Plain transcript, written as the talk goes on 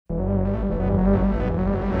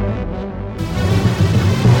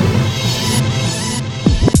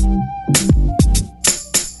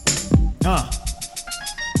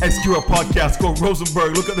SQL Podcast, Go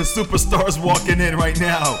Rosenberg. Look at the superstars walking in right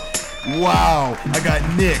now. Wow. I got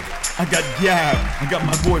Nick. I got Gab. I got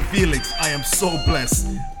my boy Felix. I am so blessed.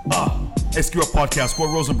 SQL Podcast,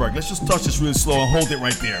 Go Rosenberg. Let's just touch this really slow and hold it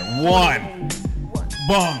right there. One.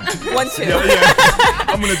 Bong. 1, 2. Yeah.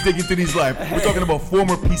 I'm going to dig into these live. We're talking about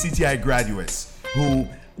former PCTI graduates who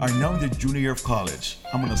are now in their junior year of college.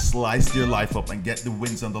 I'm going to slice their life up and get the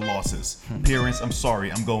wins and the losses. Parents, I'm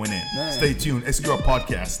sorry, I'm going in. Man. Stay tuned. SQL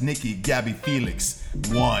Podcast, Nikki, Gabby, Felix.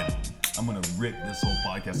 1. I'm going to rip this whole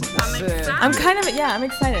podcast up. I'm excited. I'm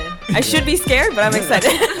excited. I should be scared, but I'm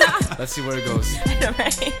excited. Let's see where it goes.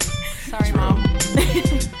 Right? Sorry, Mom.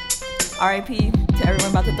 R.I.P. to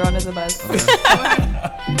everyone about to throw under the bus.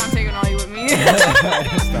 I'm taking all you with me.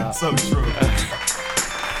 Stop. So true.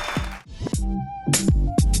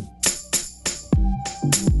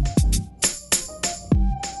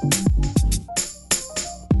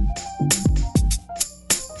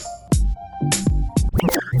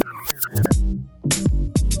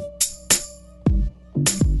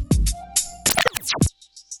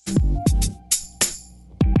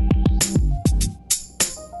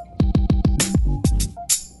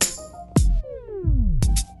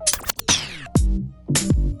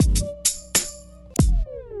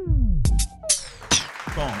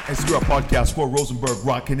 SQL Podcast for Rosenberg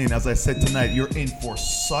rocking in. As I said tonight, you're in for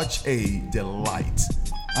such a delight.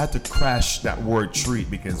 I had to crash that word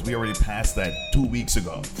treat because we already passed that 2 weeks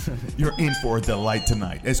ago. You're in for a delight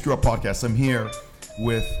tonight. SQL Podcast. I'm here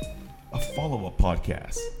with a follow-up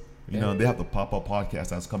podcast. You know, they have the pop-up podcast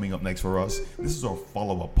that's coming up next for us. This is our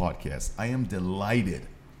follow-up podcast. I am delighted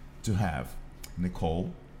to have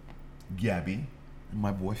Nicole, Gabby, and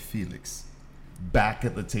my boy Felix back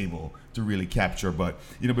at the table to really capture. But,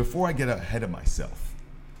 you know, before I get ahead of myself,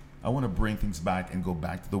 I want to bring things back and go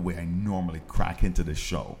back to the way I normally crack into the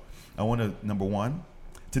show. I want to, number one,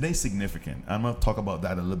 today's significant. I'm going to talk about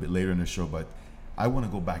that a little bit later in the show, but I want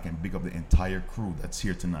to go back and pick up the entire crew that's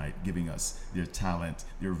here tonight, giving us their talent,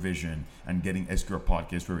 their vision, and getting SQL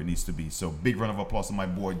Podcast where it needs to be. So big round of applause to my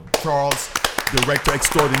boy Charles, director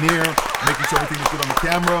extraordinaire, making sure everything is good on the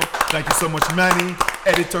camera. Thank you so much, Manny,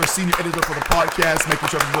 editor, senior editor for the podcast, making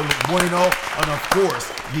sure everything looks bueno. And of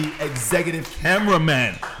course, the executive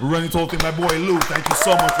cameraman running the whole thing, my boy Lou. Thank you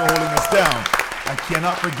so much for holding us down. I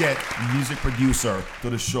cannot forget music producer to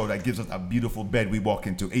the show that gives us a beautiful bed we walk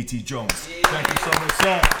into, A.T. Jones. Thank you so much,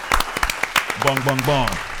 sir. Bong, bong, bong.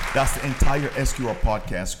 That's the entire SQL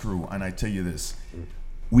Podcast crew. And I tell you this,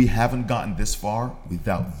 we haven't gotten this far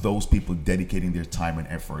without those people dedicating their time and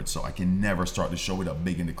effort. So I can never start the show without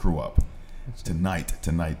bigging the crew up. Tonight,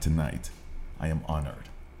 I am honored.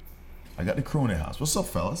 I got the crew in the house. What's up,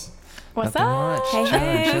 fellas? What's Nothing up? much.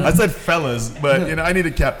 Hey, hey. I said fellas, but you know I need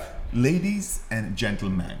to cap. Ladies and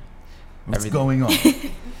gentlemen, what's going on?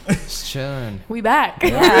 Just chilling. We back.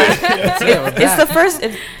 Yeah. Yeah, we're It's back. the first.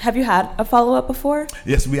 Have you had a follow-up before?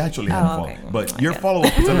 Yes, we actually have a Oh, follow, okay. but I your get it.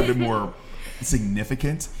 follow-up is a little bit more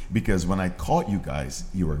significant because when I caught you guys,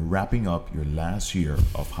 you were wrapping up your last year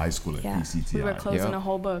of high school at Yeah. PCTI. We were closing Yep. a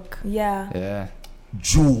whole book. Yeah. Yeah.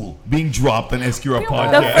 Jewel being dropped on SQL The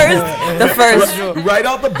Podcast. first. Right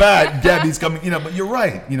out the bat, Gabby's coming. You know, but you're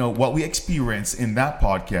right. You know what we experienced in that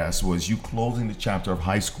podcast was you closing the chapter of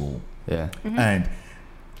high school, Yeah. and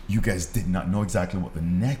you guys did not know exactly what the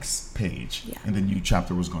next page in the new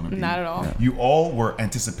chapter was going to be. Not at all. You all were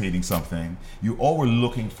anticipating something. You all were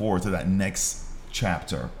looking forward to that next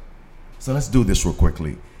chapter. So let's do this real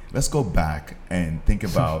quickly. Let's go back and think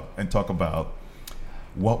about and talk about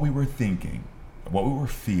what we were thinking, what we were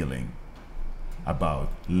feeling about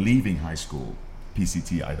leaving high school,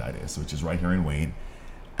 PCTI that is, which is right here in Wayne,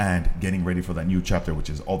 and getting ready for that new chapter, which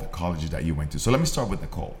is all the colleges that you went to. So let me start with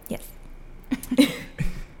Nicole. Yes.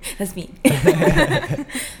 That's me.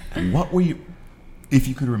 What were you, if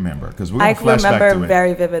you could remember, because we're I going to flash back to remember it.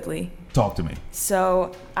 very vividly. Talk to me.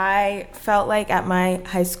 So I felt like at my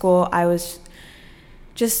high school, I was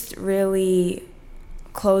just really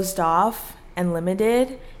closed off and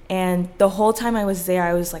limited. And the whole time I was there,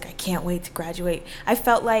 I was like, I can't wait to graduate. I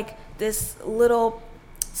felt like this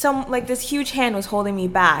this huge hand was holding me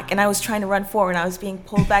back, and I was trying to run forward, and I was being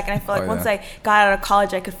pulled back. And I felt like once I got out of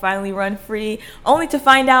college, I could finally run free, only to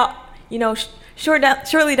find out, you know,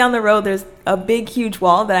 shortly down the road, there's a big, huge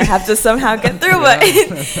wall that I have to somehow get through. But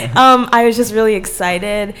I was just really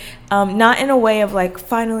excited, not in a way of like,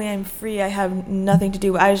 finally I'm free, I have nothing to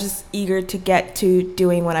do. I was just eager to get to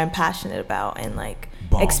doing what I'm passionate about and like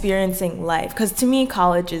experiencing life. Because to me,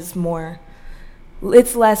 college is more,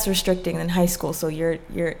 it's less restricting than high school. So you're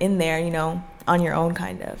in there, you know, on your own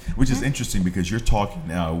kind of. Which is interesting because you're talking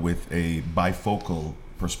now with a bifocal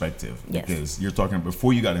perspective Yes. because you're talking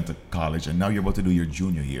before you got into college and now you're about to do your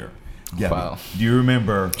junior year. Yeah. Wow. Do you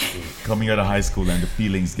remember coming out of high school and the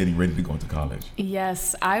feelings getting ready to go into college?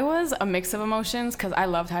 Yes, I was a mix of emotions because I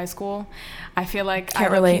loved high school. I feel like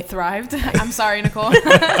Can't I low-key relate. thrived. I'm sorry, Nicole.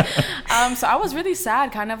 So I was really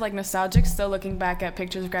sad, kind of like nostalgic, still looking back at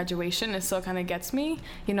pictures of graduation. It still kind of gets me,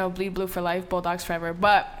 you know, bleed blue for life, Bulldogs forever.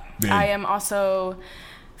 But Yeah. I am also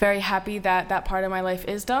very happy that that part of my life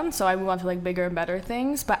is done. So I move on to like bigger and better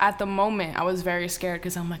things. But at the moment, I was very scared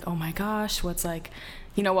because I'm like, oh my gosh, what's like,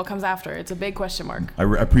 you know, what comes after? It's a big question mark. I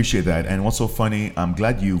appreciate that. And what's so funny, I'm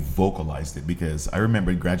glad you vocalized it because I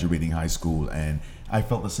remember graduating high school and I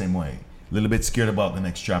felt the same way. A little bit scared about the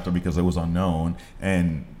next chapter because it was unknown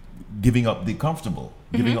and giving up the comfortable,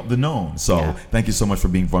 giving up the known. So Yeah. thank you so much for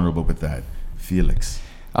being vulnerable with that. Felix.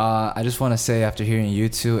 I just want to say, after hearing you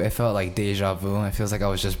two, it felt like deja vu. It feels like I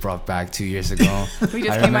was just brought back 2 years ago. We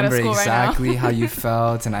just I came out remember of school right now. exactly how you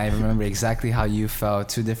felt, and I remember exactly how you felt.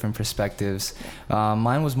 Two different perspectives.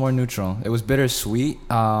 Mine was more neutral. It was bittersweet,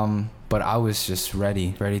 but I was just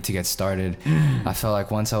ready to get started. I felt like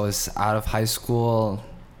once I was out of high school,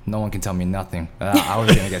 no one can tell me nothing. I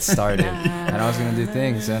was gonna get started, and I was gonna do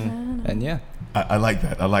things, and yeah. I like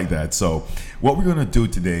that. I like that. So what we're going to do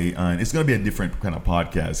today, and it's going to be a different kind of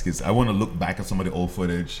podcast because I want to look back at some of the old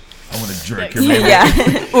footage. I want to jerk your memory.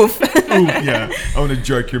 Yeah. Oof. Ooh, yeah. I want to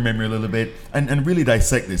jerk your memory a little bit and really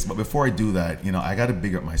dissect this. But before I do that, you know, I got to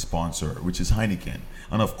big up my sponsor, which is Heineken.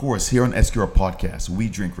 And of course, here on SQR Podcast, we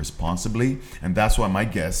drink responsibly. And that's why my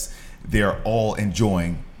guests, they're all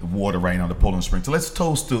enjoying the water right now, the Poland Spring. So let's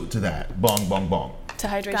toast to that. Bong, bong, bong. To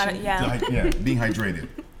hydration. Got it. Yeah. Yeah, being hydrated.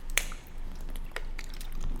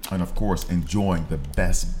 And of course, enjoying the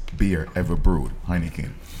best beer ever brewed,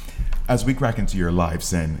 Heineken. As we crack into your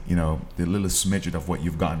lives and, you know, the little smidget of what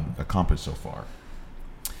you've gotten accomplished so far.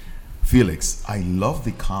 Felix, I love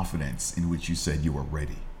the confidence in which you said you were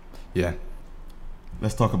ready. Yeah.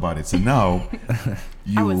 Let's talk about it. So now,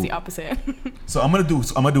 I was the opposite. So I'm gonna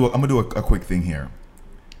do a quick thing here.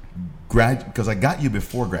 Because I got you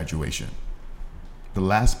before graduation. The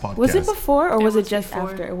last podcast Was it before or was it was just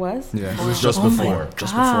before. after? It was? Yeah. It was just Oh my before.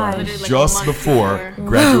 Just God. before. Literally like a Just month before before.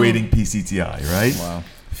 graduating PCTI, right? Wow.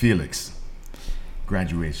 Felix,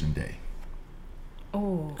 graduation day.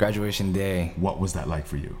 Oh. Graduation day. What was that like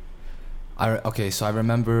for you? So I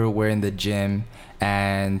remember we're in the gym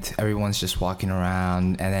and everyone's just walking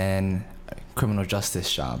around, and then criminal justice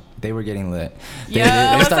shop, they were getting lit. They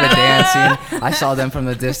Yeah, started what's dancing. I saw them from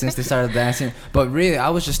the distance. They started dancing, but really I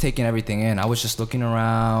was just taking everything in. I was just looking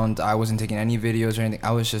around. I wasn't taking any videos or anything.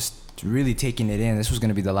 I was just really taking it in. This was going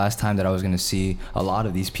to be the last time that I was going to see a lot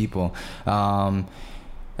of these people,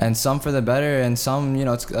 and some for the better, and some, you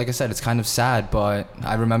know, it's like I said, it's kind of sad. But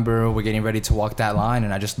I remember we're getting ready to walk that line,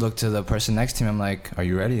 and I just looked to the person next to me. I'm like, "Are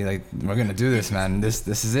you ready? Like, we're gonna do this, man. This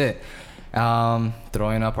is it."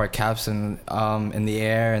 Throwing up our caps in the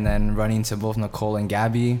air, and then running to both Nicole and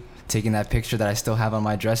Gabby, taking that picture that I still have on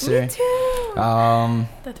my dresser. Me too.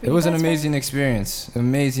 It was an amazing experience.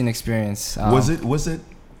 Amazing experience. Was it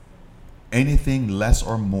anything less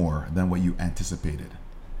or more than what you anticipated?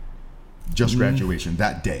 Just graduation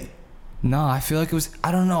that day. No, I feel like it was,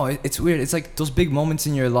 I don't know, it's weird. It's like those big moments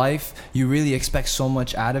in your life, you really expect so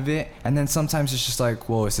much out of it, and then sometimes it's just like,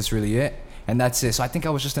 whoa, is this really it? And that's it. So I think I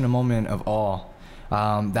was just in a moment of awe.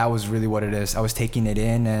 That was really what it is. I was taking it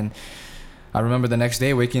in, and I remember the next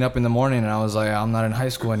day waking up in the morning and I was like, I'm not in high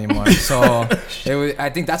school anymore. So I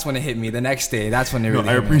think that's when it hit me. The next day, that's when it really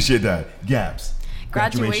I hit me. appreciate that. Gabs.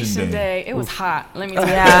 Graduation day. It was hot. Let me tell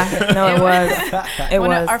you. Yeah. No, it was. It When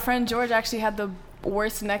was. our friend George actually had the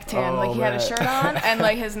worst neck tan. Like, he had a man. shirt on, and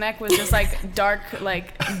like his neck was just like dark,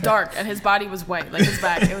 and his body was white, like his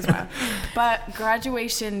back. It was wild. But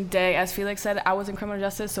graduation day, as Felix said, I was in criminal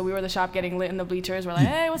justice, so we were at the shop getting lit in the bleachers. We're like,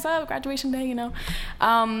 hey, what's up? Graduation day, you know.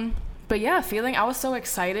 But yeah, I was so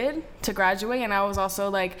excited to graduate, and I was also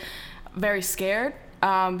like very scared.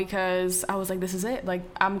 Because I was like, this is it. Like,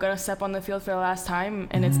 I'm going to step on the field for the last time,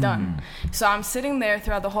 and it's done. So I'm sitting there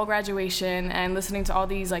throughout the whole graduation and listening to all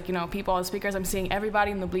these, like, you know, people as speakers. I'm seeing everybody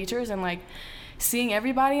in the bleachers, and, like, seeing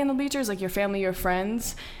everybody in the bleachers, like your family, your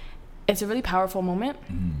friends, it's a really powerful moment.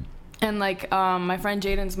 And, like, my friend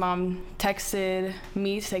Jaden's mom texted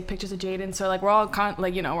me to take pictures of Jaden. So, like, we're all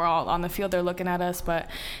we're all on the field. They're looking at us. But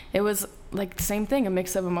it was, like, the same thing, a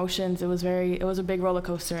mix of emotions. It was a big roller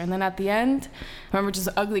coaster. And then at the end, I remember just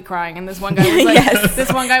ugly crying. And this one guy was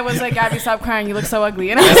like, Yes. Gabby, stop crying. You look so ugly.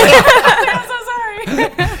 And I was like, I'm so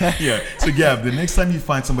sorry. Yeah. So Gab, the next time you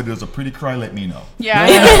find somebody who's a pretty cry, let me know. Yeah,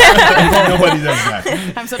 I know. Nobody does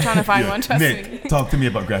that. I'm still trying to find one. Trust Nick, me. talk to me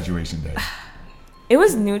about graduation day. It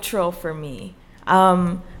was neutral for me.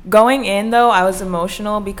 Going in though, I was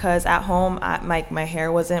emotional because at home, my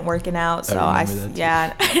hair wasn't working out, so I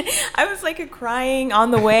was like crying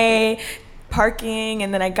on the way, parking,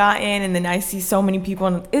 and then I got in, and then I see so many people,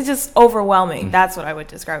 and it's just overwhelming. That's what I would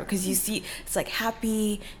describe it, because you see it's like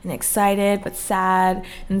happy and excited but sad,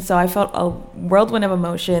 and so I felt a whirlwind of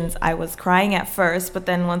emotions. I was crying at first, but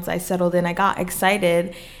then once I settled in, I got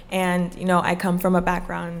excited, and I come from a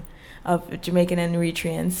background of Jamaican and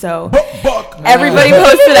Eritrean, so everybody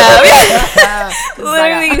posted up.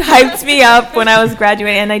 Literally hyped me up when I was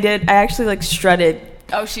graduating, and I actually like strutted.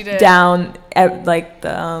 Oh, she did. Down at like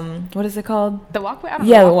the what is it called? The walkway.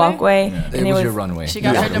 The walkway. Yeah. And it was your runway. She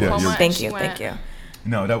got her diploma. Thank you.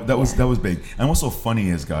 No, that was big. And what's so funny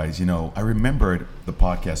is, guys, I remembered the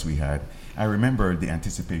podcast we had. I remembered the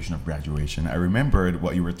anticipation of graduation. I remembered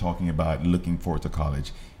what you were talking about, looking forward to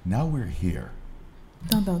college. Now we're here.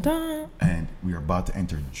 Dun, dun, dun. And we are about to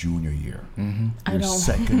enter junior year. Mm-hmm. Your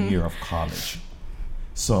second year of college.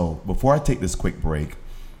 So before I take this quick break,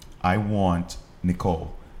 I want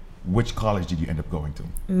Nicole, which college did you end up going to?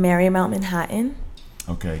 Marymount Manhattan.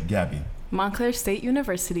 Okay, Gabby. Montclair State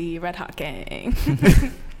University, Red Hot Gang.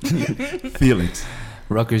 Felix.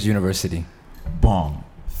 Rutgers University. Bomb.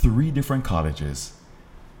 3 different colleges.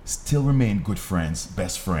 Still remain good friends,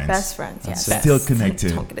 best friends. Best friends, yes. Still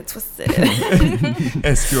connected. Don't get it twisted.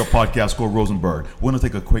 SQR podcast called Rosenberg. We're going to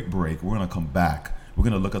take a quick break. We're going to come back. We're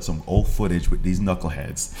going to look at some old footage with these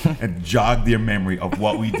knuckleheads and jog their memory of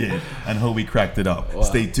what we did and how we cracked it up. Wow.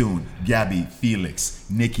 Stay tuned. Gabby, Felix,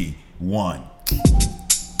 Nikki, 1. This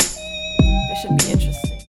should be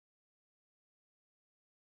interesting.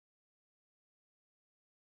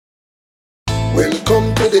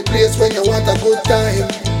 Welcome to the place when you want a good time.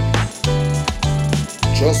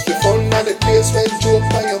 Just for fun and the place when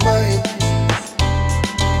joke on your mind.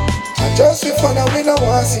 And just for fun and we don't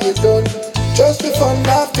want to see it done. Just for fun,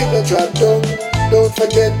 nothing to drop down. Don't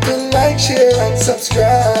forget to like, share and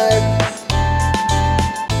subscribe.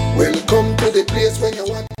 Welcome to the place when you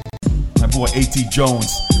want. My boy A.T.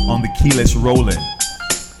 Jones on the keyless rolling.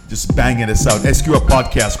 Just banging this out. SQR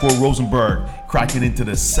podcast, Cole Rosenberg, cracking into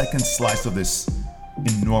the second slice of this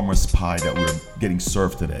enormous pie that we're getting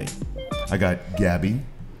served today. I got Gabby.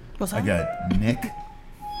 What's up? I got Nick.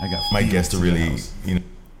 I got my guests are really,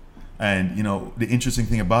 And the interesting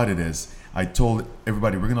thing about it is, I told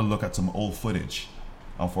everybody we're gonna look at some old footage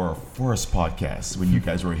of our first podcast when you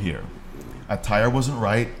guys were here. Attire wasn't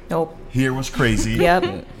right. Nope. Hair was crazy.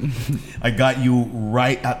 Yep. I got you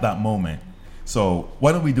right at that moment. So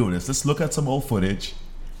why don't we do this? Let's look at some old footage,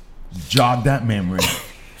 jog that memory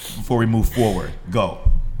before we move forward. Go.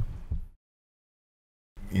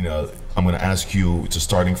 I'm going to ask you to,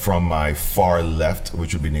 starting from my far left,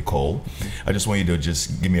 which would be Nicole. I just want you to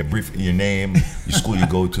just give me a brief, your name, your school you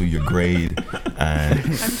go to, your grade, and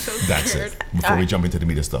that's it. Before we jump into the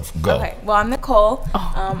media stuff. Go. Okay. Well, I'm Nicole.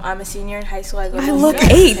 I'm a senior in high school. I look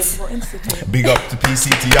 8. Big up to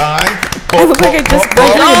PCTI. I look like I just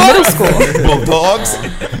graduated middle school. Bulldogs.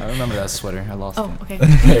 I remember that sweater. I lost it.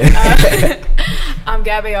 Okay. I'm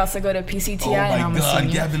Gabby. I also go to PCTI, and I'm a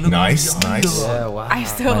senior. Gabby, look Nice. Yeah, wow. I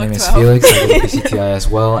still My look name is 12. Felix. I go to PCTI as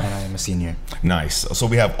well, and I am a senior. Nice. So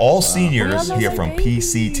we have all seniors Well, here those from are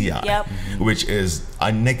babies. PCTI, Yep. which is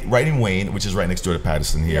right in Wayne, which is right next door to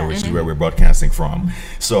Patterson here, which is where we're broadcasting from.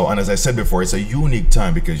 So, and as I said before, it's a unique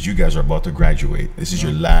time because you guys are about to graduate. This is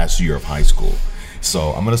your last year of high school.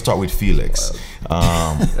 So I'm going to start with Felix.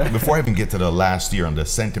 Before I even get to the last year and the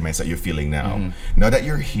sentiments that you're feeling now, now that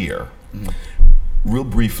you're here, real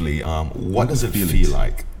briefly, what does it feel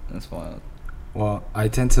like? That's wild. Well, I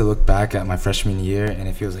tend to look back at my freshman year, and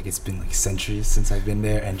it feels like it's been like centuries since I've been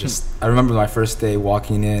there. And just, I remember my first day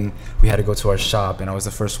walking in, we had to go to our shop, and I was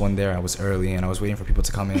the first one there. I was early, and I was waiting for people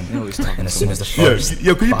to come in. And as soon as the first,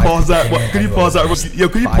 Yo, could you pause that? Could you pause that?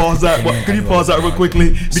 Could you pause that? Could you pause that real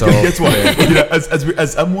quickly? Because guess what?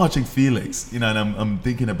 As I'm watching Felix, and I'm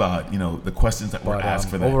thinking about the questions that were asked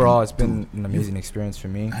for that. Overall, it's been an amazing experience for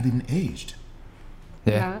me. Not even aged.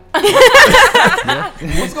 Yeah.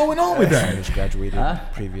 What's going on with that? I just graduated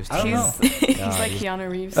previous to He's like Keanu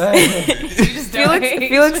Reeves.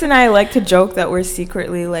 Felix and I like to joke that we're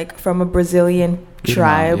secretly like from a Brazilian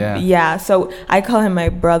tribe. yeah. So I call him my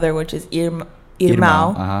brother, which is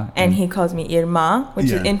Irmão, and he calls me Irmã, which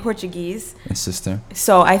is in Portuguese. And sister.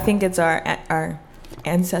 So I think it's our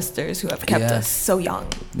ancestors who have kept us so young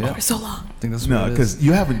for so long. I think that's No, what it is. because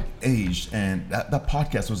you haven't aged, and that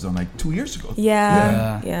podcast was done like 2 years ago.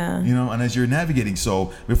 Yeah. And as you're navigating,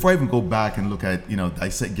 so before I even go back and look at,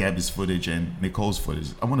 dissect Gabby's footage and Nicole's footage,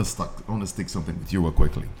 I want to stick something with you real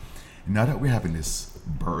quickly. Now that we're having this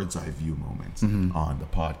bird's eye view moment on the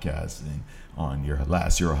podcast and on your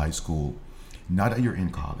last year of high school, now that you're in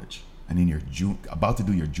college and in your about to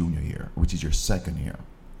do your junior year, which is your second year,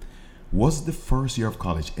 was the first year of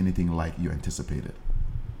college anything like you anticipated?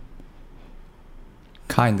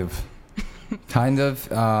 Kind of.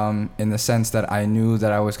 In the sense that I knew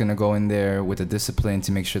that I was going to go in there with the discipline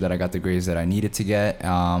to make sure that I got the grades that I needed to get,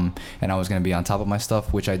 and I was going to be on top of my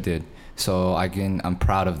stuff, which I did. So I'm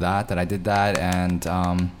proud of that I did that,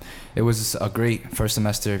 and it was a great first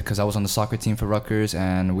semester because I was on the soccer team for Rutgers,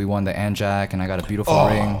 and we won the ANJAC, and I got a beautiful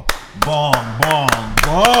ring. Bong.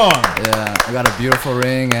 Yeah, I got a beautiful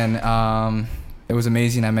ring, and it was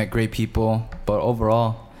amazing. I met great people, but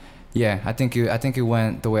overall, yeah, I think it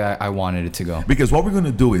went the way I wanted it to go. Because what we're going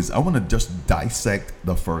to do is I want to just dissect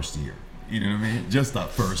the first year. You know what I mean? Just that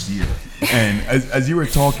first year. And as you were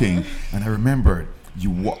talking, and I remembered,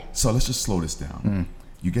 so let's just slow this down.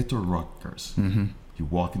 You get to Rutgers. You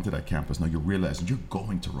walk into that campus. Now you realize you're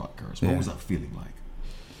going to Rutgers. What was that feeling like?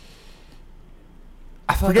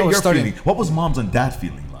 I felt Forget like I was your starting. feeling. What was mom's and dad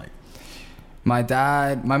feeling like? My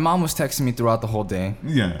mom was texting me throughout the whole day.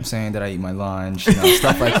 Yeah. Saying that I eat my lunch,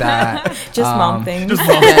 stuff like that. Just mom things.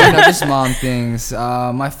 Just mom things.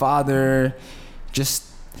 My father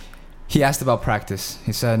he asked about practice.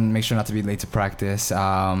 He said, make sure not to be late to practice.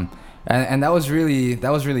 And that was really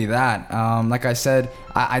that. Like I said,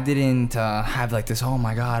 I didn't have like this, oh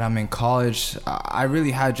my God, I'm in college. I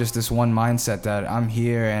really had just this one mindset that I'm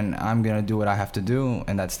here and I'm going to do what I have to do.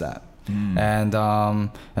 And that's that. And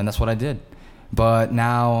that's what I did. But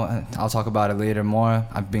now, I'll talk about it later more.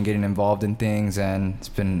 I've been getting involved in things, and it's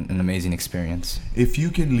been an amazing experience. If you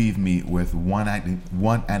can leave me with one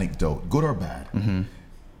anecdote, good or bad,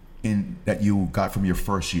 in that you got from your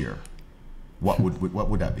first year, what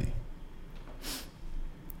would that be?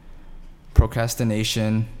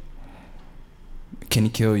 Procrastination can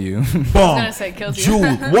kill you. Boom. I was gonna say kills you.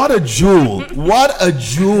 Jewel. What a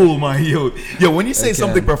jewel, my youth. Yo, when you say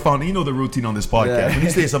something profound, you know the routine on this podcast. Yeah. When you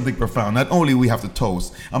say something profound, not only we have to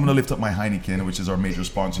toast. I'm gonna lift up my Heineken, which is our major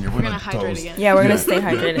sponsor here. We're gonna hydrate again. Yeah, we're gonna stay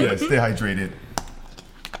hydrated. Yeah, stay hydrated.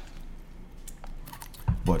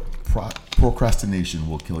 But procrastination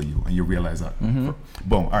will kill you, and you realize that. Boom.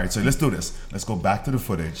 All right, so let's do this. Let's go back to the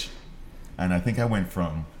footage, and I think I went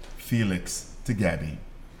from Felix to Gabby,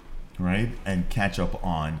 right? And catch up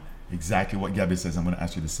on exactly what Gabby says. I'm going to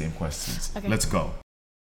ask you the same questions. Okay. Let's go.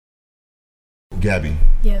 Gabby,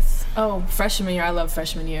 Yes. Oh, freshman year. I love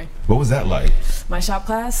freshman year. what was that like? My shop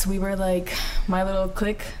class, we were like my little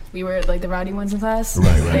clique. We were like the rowdy ones in class.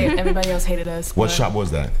 Right. Everybody else hated us. What but shop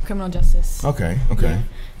was that? Criminal justice. Okay. Yeah.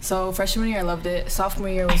 So freshman year, I loved it. Sophomore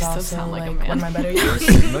year was I still also sound like a like man. one of my better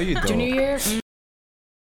years. No, you don't. Junior year,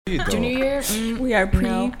 junior year, We are pretty.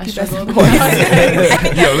 no, I struggled. Yo,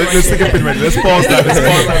 let's take a picture. Let's pause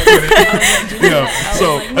that. Footage. Yeah.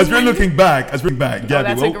 So as we're looking back, Gabby,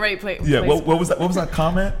 That's a great place. Yeah. What was that? What was that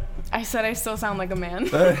comment? I said I still sound like a man.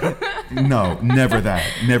 No, never that.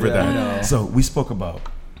 Never that. no. So we spoke about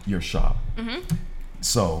your shop.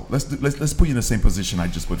 So let's put you in the same position I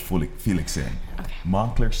just put Felix in. Okay.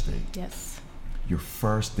 Montclair State. Yes. Your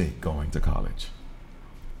first day going to college,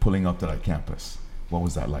 pulling up to that campus. What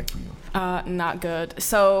was that like for you? Not good.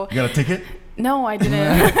 So You got a ticket? no, I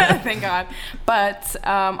didn't. Thank God. But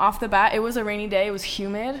off the bat, it was a rainy day. It was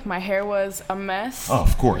humid. My hair was a mess. Oh,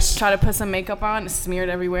 of course. Tried to put some makeup on, smeared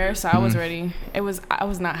everywhere. So I was ready. I was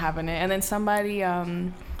not having it. And then somebody,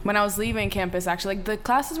 when I was leaving campus, actually, like the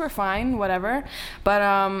classes were fine, whatever. But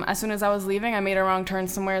as soon as I was leaving, I made a wrong turn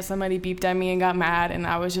somewhere. Somebody beeped at me and got mad, and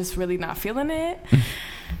I was just really not feeling it.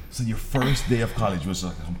 So your first day of college was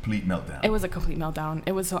a complete meltdown. It was a complete meltdown.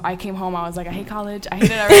 It was so I came home, I was like, I hate college. I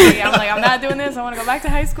hate it already. I'm like, I'm not doing this. I want to go back to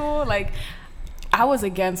high school. Like, I was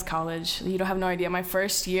against college. You don't have no idea. My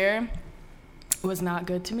first year was not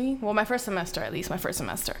good to me. Well, my first semester, at least, my first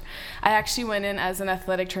semester. I actually went in as an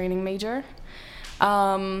athletic training major,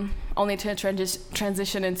 only to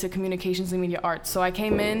transition into communications and media arts. So I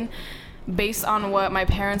came in based on what my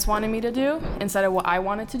parents wanted me to do instead of what I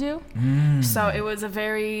wanted to do. So it was a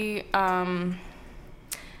very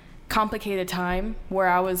complicated time where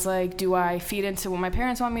I was like, do I feed into what my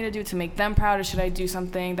parents want me to do to make them proud, or should I do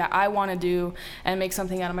something that I want to do and make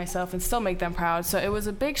something out of myself and still make them proud? So it was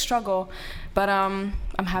a big struggle, but I'm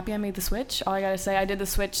happy I made the switch. All I gotta say, I did the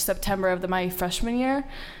switch September of my freshman year.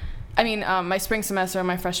 My spring semester of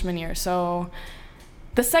my freshman year. So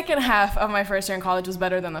the second half of my first year in college was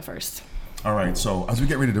better than the first. All right, so as we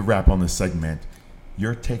get ready to wrap on this segment,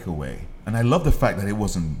 your takeaway, and I love the fact that it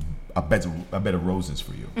wasn't a bed of roses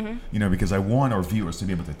for you. You know, because I want our viewers to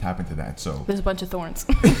be able to tap into that. So There's a bunch of thorns.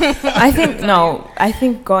 I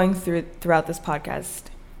think going throughout this podcast,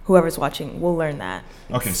 whoever's watching will learn that.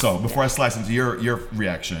 okay, so before I slice into your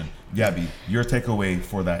reaction, Gabby, your takeaway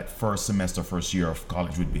for that first year of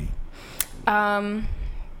college would be?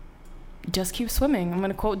 Just keep swimming. I'm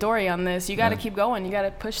going to quote Dory on this. You got to keep going. You got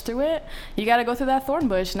to push through it. You got to go through that thorn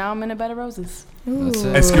bush. Now I'm in a bed of roses. That's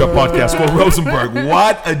it. SQL Podcast for Rosenberg.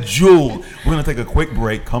 What a jewel. We're going to take a quick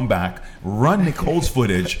break, come back, run Nicole's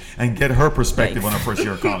footage, and get her perspective on her first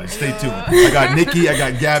year of college. Stay tuned. I got Nikki, I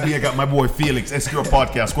got Gabby, I got my boy Felix. SQL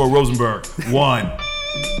Podcast for Rosenberg. 1.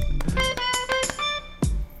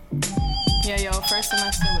 Yeah, yo, first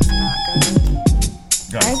semester was not good.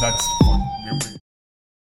 Guys, that's fun.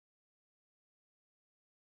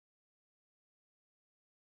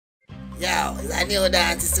 Yo, it's a new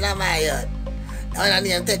dance, it's not my yard. Now I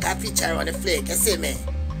need to take a picture on the flick, you see me?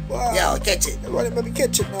 Wow. Yo, catch it. Let me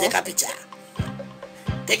catch it now. Take a picture.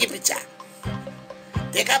 Take a picture.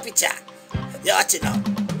 Take a picture. Yo, watch it now.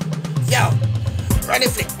 Yo, run the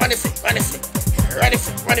flick, run the flick, run the flick. Run the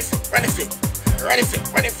flick, run the flick, run the flick. Run the flick,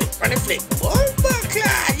 run the flick, run the flick. Oh my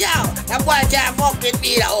God, yo, that boy can't fuck with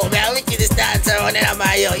me. Oh man, we can just dance around in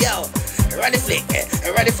my yo. Yo, run the flick,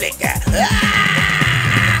 run the flick. Ah!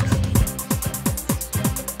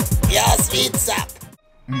 Yo, sweet sap.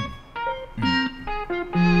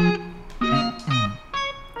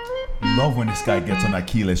 Love when this guy gets on that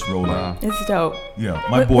keyless roller. Wow. It's dope. Yeah,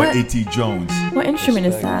 my boy What? A.T. Jones. What instrument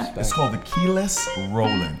is that? It's called the keyless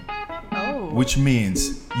rolling. Oh. Which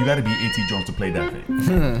means you got to be A.T. Jones to play that thing.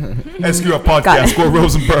 SQL Podcast for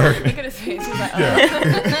Rosenberg. Look at his face. He's like,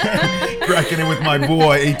 Cracking it with my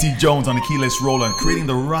boy A.T. Jones on the keyless roller and creating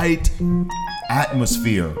the right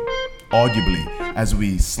atmosphere, audibly, as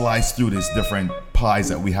we slice through these different pies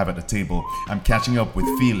that we have at the table. I'm catching up with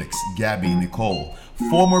Felix, Gabby, Nicole,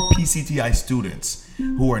 former PCTI students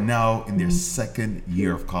who are now in their second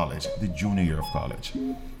year of college, the junior year of college.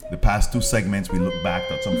 The past 2 segments, we looked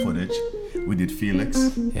back at some footage. We did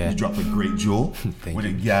Felix. Yeah. He dropped a great jewel. Thank We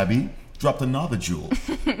you. did Gabby. Dropped another jewel.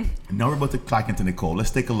 And now we're about to crack into Nicole.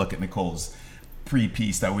 Let's take a look at Nicole's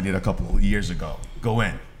pre-piece that we did a couple of years ago. Go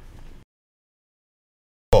in.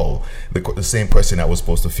 Oh, the same question that was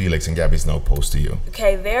posed to Felix and Gabby's now posed to you.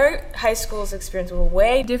 Okay, their high school's experience were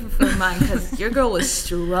way different from mine because your girl was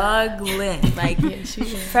struggling. Like,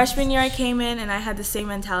 freshman year I came in and I had the same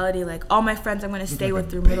mentality, like, all my friends I'm going to stay with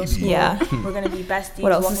through middle school. Yeah. We're going to be besties.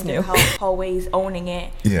 What else walking is through new? Hallways, owning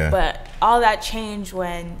it. Yeah. But all that changed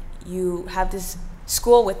when you have this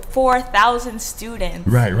school with 4,000 students.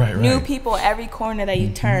 Right. New people every corner that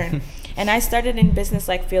you turn. And I started in business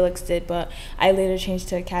like Felix did, but I later changed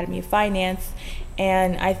to Academy of Finance.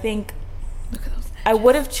 And I think I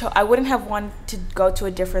wouldn't have wanted to go to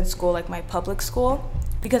a different school like my public school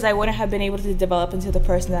because I wouldn't have been able to develop into the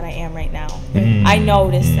person that I am right now. I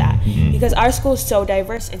noticed that because our school is so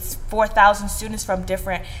diverse. It's 4,000 students from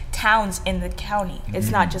different towns in the county.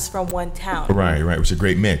 It's not just from one town. Right. Which is a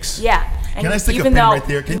great mix. Yeah. And Can I stick a even pen though right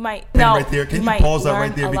there? Can you might you might pause that learn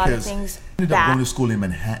right there a lot of because I things ended up that- going to school in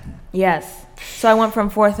Manhattan. Yes. So I went from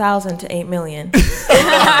 4,000 to 8 million.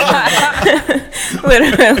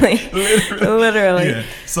 Literally. Yeah.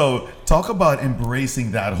 So talk about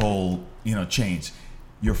embracing that whole, change.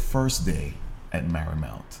 Your first day at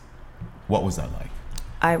Marymount, what was that like?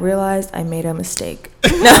 I realized I made a mistake.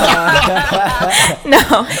 No,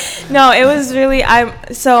 it was really, and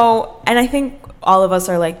I think all of us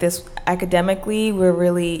are like this academically. We're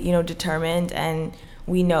really, determined and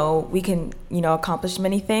we know we can, accomplish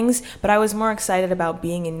many things. But I was more excited about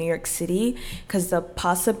being in New York City because the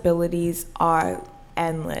possibilities are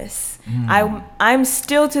endless. I'm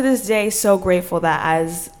still to this day so grateful that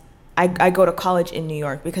as I go to college in New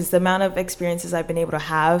York because the amount of experiences I've been able to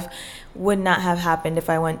have would not have happened if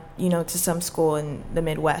I went, to some school in the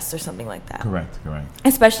Midwest or something like that. Correct.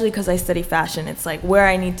 Especially because I study fashion. It's like where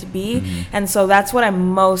I need to be. And so that's what I'm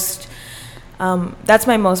most, that's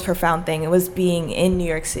my most profound thing. It was being in New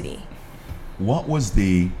York City. What was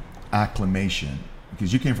the acclimation?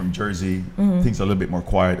 Because you came from Jersey, things are a little bit more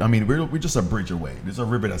quiet. I mean, we're just a bridge away. There's a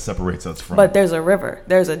river that separates us from. But there's a river.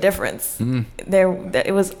 There's a difference. I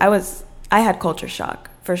had culture shock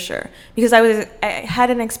for sure because I had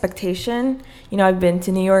an expectation. I've been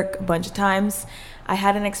to New York a bunch of times. I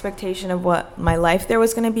had an expectation of what my life there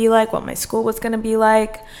was going to be like, what my school was going to be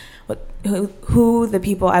like, who the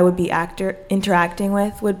people I would be interacting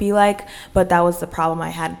with would be like. But that was the problem.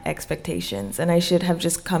 I had expectations, and I should have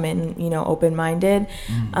just come in, open-minded.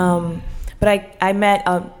 But I met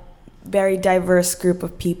a very diverse group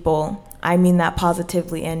of people. I mean that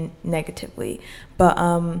positively and negatively. But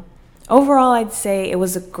overall, I'd say it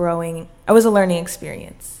was a learning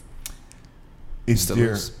experience. Is Still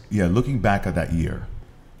there, is. looking back at that year,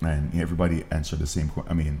 and everybody answered the same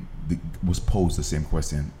was posed the same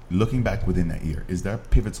question. Looking back within that year, is there a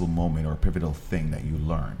pivotal moment or a pivotal thing that you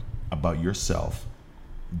learned about yourself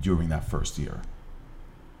during that first year?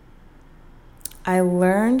 I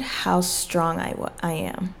learned how strong I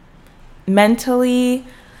am. Mentally,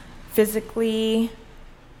 physically,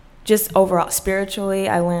 just overall, spiritually,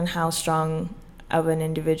 I learned how strong of an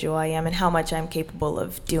individual I am and how much I'm capable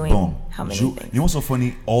of doing. Boom. How many You things. know what's so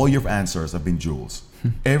funny? All your answers have been jewels.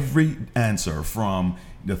 Every answer from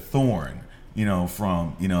the thorn,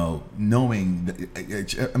 from, knowing,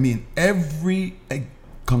 every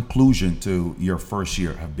conclusion to your first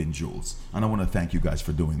year have been jewels. And I want to thank you guys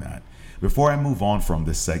for doing that. Before I move on from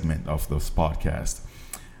this segment of this podcast,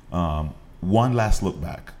 one last look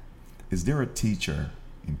back. Is there a teacher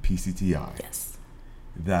in PCTI Yes.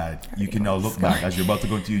 that you can now look back as you're about to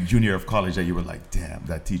go into your junior year of college that you were like, damn,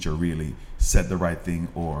 that teacher really said the right thing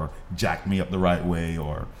or jacked me up the right way?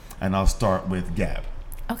 And I'll start with Gab.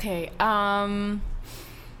 Okay.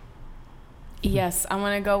 Yes, I'm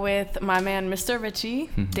gonna go with my man, Mr.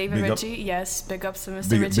 Ritchie, David Big up. Ritchie. Yes, big ups to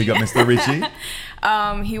Mr. Ritchie. Big up Mr. Ritchie.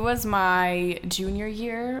 He was my junior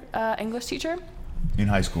year English teacher In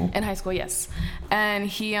high school. in high school. Yes, and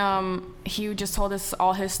he just told us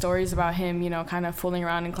all his stories about him, kind of fooling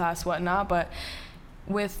around in class, whatnot. But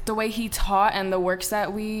with the way he taught and the works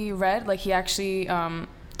that we read, like he actually.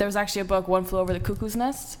 There was actually a book, One Flew Over the Cuckoo's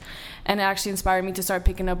Nest, and it actually inspired me to start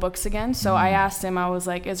picking up books again. So I asked him, I was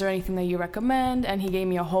like, is there anything that you recommend? And he gave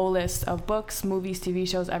me a whole list of books, movies, TV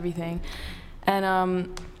shows, everything. And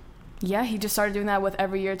he just started doing that with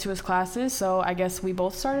every year to his classes. So I guess we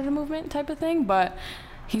both started a movement type of thing. But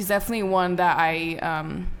he's definitely one that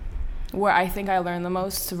where I think I learned the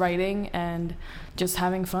most, writing and just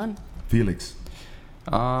having fun. Felix.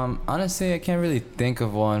 Honestly, I can't really think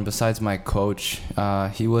of one besides my coach.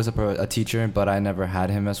 He was a teacher, but I never had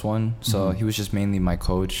him as one, so he was just mainly my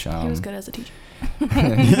coach. He was good as a teacher.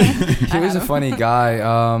 He was a funny guy.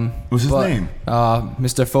 What's his name?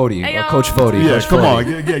 Mr. Fody, Ayo. or Coach Fody. Yeah, Coach come Fody. on.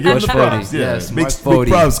 Give him Coach the props. Fody, Yeah. yes, Big Mark Fody.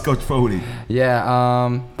 props, Coach Fody.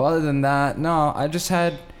 Yeah, but other than that, no,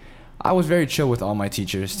 I was very chill with all my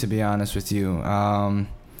teachers, to be honest with you.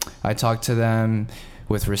 I talked to them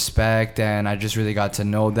with respect, and I just really got to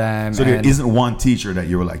know them. So there and isn't one teacher that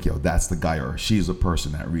you were like, yo, that's the guy, or she's a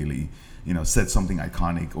person that really, said something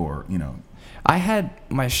iconic, or, I had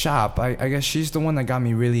my shop. I guess she's the one that got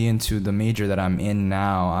me really into the major that I'm in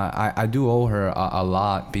now. I do owe her a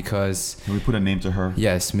lot because... Can we put a name to her?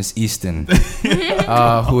 Yes, Miss Easton,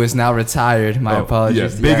 who is now retired. My apologies.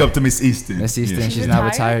 Yes, big up to Miss Easton. Miss Easton, Yeah. she's now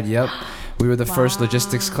retired. Yep. We were the first Wow.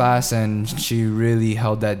 logistics class, and she really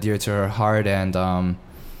held that dear to her heart, and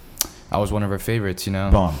I was one of her favorites,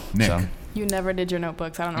 Bomb. Nick. So, You never did your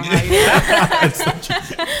notebooks. I don't know how you did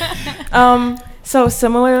that. So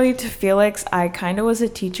similarly to Felix, I kind of was a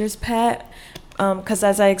teacher's pet because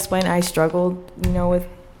as I explained, I struggled, with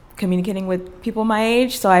communicating with people my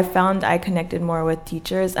age. So I found I connected more with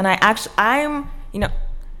teachers, and I'm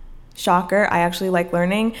shocker, I actually like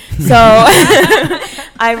learning. So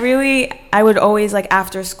I would always, like,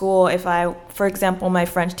 after school, for example, my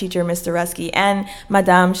French teacher, Mr. Rusky, and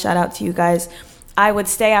Madame, shout out to you guys, I would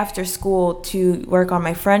stay after school to work on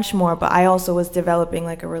my French more, but I also was developing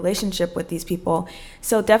like a relationship with these people.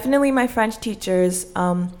 So definitely my French teachers,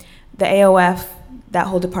 the AOF, that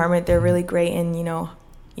whole department, they're really great in,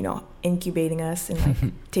 incubating us and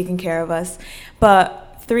like taking care of us.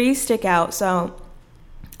 But 3 stick out. So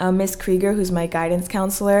Miss Krieger, who's my guidance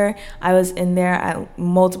counselor, I was in there at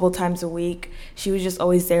multiple times a week. She was just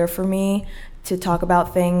always there for me to talk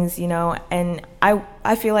about things, and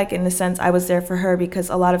I feel like in a sense I was there for her because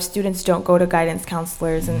a lot of students don't go to guidance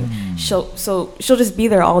counselors, and she'll just be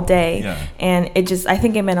there all day. Yeah. And I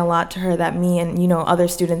think it meant a lot to her that me and other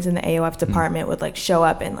students in the AOF department would like show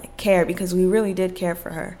up and like care, because we really did care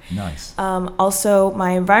for her. Nice. Also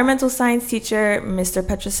my environmental science teacher, Mr.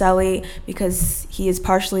 Petroselli, because he is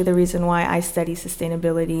partially the reason why I study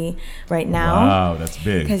sustainability right now. Wow, that's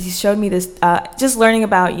big. Because he showed me this, just learning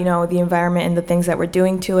about, the environment and the things that we're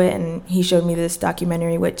doing to it. And he showed me this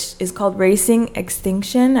documentary, which is called Racing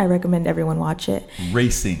Extinction. I recommend everyone watch it.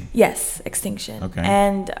 Racing. Yes, Extinction. Okay.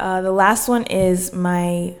 And the last one is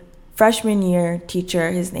my freshman year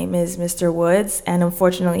teacher. His name is Mr. Woods. And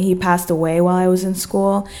unfortunately, he passed away while I was in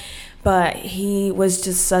school. But he was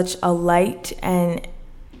just such a light, and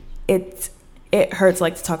it hurts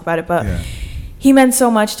like to talk about it, but Yeah. he meant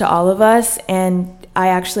so much to all of us. And I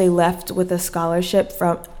actually left with a scholarship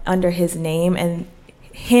from under his name, and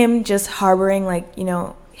him just harboring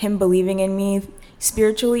him believing in me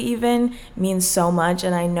spiritually even means so much,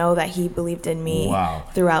 and I know that he believed in me Wow.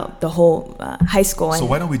 throughout the whole high school So and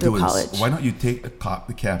why don't we do through college. this? Why don't you take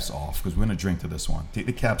the caps off? Because we're going to drink to this one. Take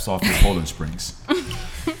the caps off to Poland Springs.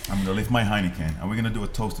 I'm going to lift my Heineken, and we're going to do a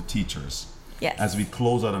toast to teachers. Yes. As we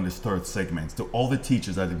close out on this third segment, to all the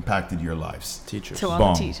teachers that impacted your lives. Teachers. To all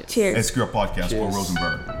Boom. the teachers. Cheers. SQL Podcast, Cheers. Paul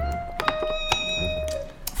Rosenberg.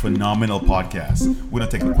 Phenomenal podcast. We're going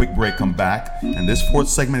to take a quick break, come back, and this fourth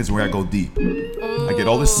segment is where I go deep. I get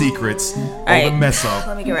all the secrets, all the right. mess up,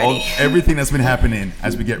 Let me get ready. everything that's been happening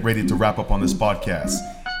as we get ready to wrap up on this podcast.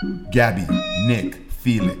 Gabby, Nick,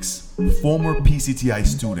 Felix, former PCTI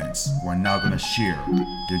students who are now going to share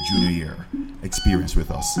their junior year experience with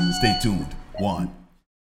us. Stay tuned. 1.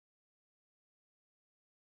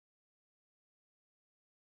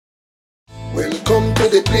 Welcome to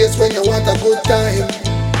the place when you want a good time.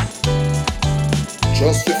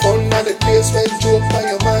 Just for fun and the place when joke on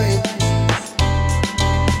your mind.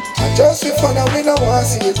 And just for fun and we don't want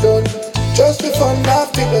to see it done. Just for fun,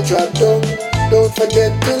 nothing no drop down. Don't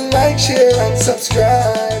forget to like, share and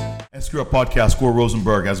subscribe. SQL Podcast, Paul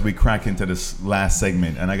Rosenberg, as we crack into this last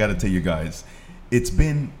segment. And I got to tell you guys, it's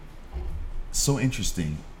been so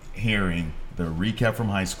interesting hearing the recap from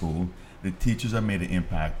high school, the teachers that made an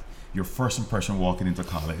impact, your first impression walking into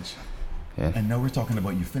college. Yeah. And now we're talking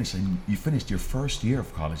about you finished your first year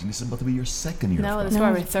of college, and this is about to be your second year No, of this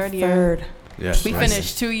college. is our third year. Third. Yes. We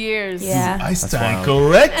finished 2 years. Yeah. I stand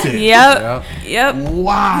wild. corrected. Yep. Yep.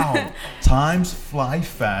 Wow. Times fly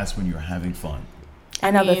fast when you're having fun.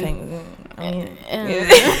 And other mean, things. And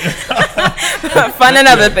Fun and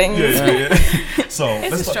other things. So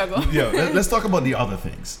It's a struggle. Let's talk about the other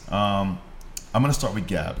things. I'm gonna start with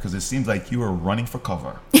Gab because it seems like you were running for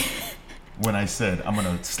cover when I said I'm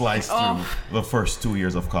gonna slice through the first 2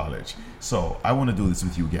 years of college. So I want to do this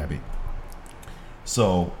with you, Gabby.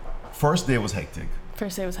 So first day was hectic.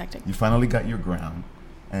 First day was hectic. You finally got your ground,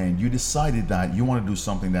 and you decided that you want to do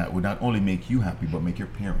something that would not only make you happy but make your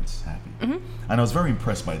parents happy. And I was very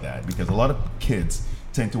impressed by that because a lot of kids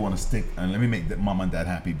tend to want to stick and let me make mom and dad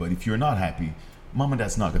happy. But if you're not happy, mom and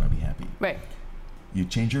dad's not gonna be happy. Right. You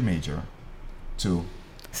change your major to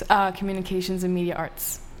Communications and media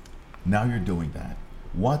arts. now you're doing that.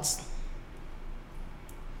 What's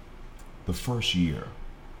the first year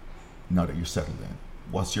now that you're settled in?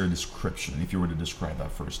 What's your description if you were to describe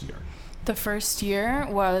that first year? The first year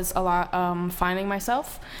was a lot finding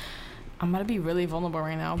myself. I'm gonna be really vulnerable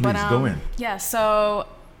right now. Please, go in. Yeah, so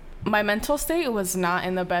my mental state was not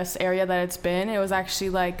in the best area that it's been. It was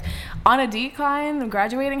actually like on a decline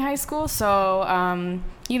graduating high school. So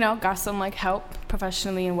got some like help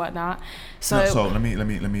professionally and whatnot. So Let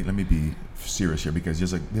me be serious here because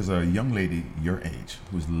there's a young lady your age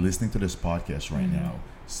who's listening to this podcast right now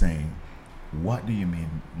saying, "What do you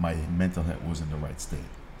mean my mental health was in the right state?"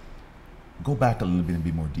 Go back a little bit and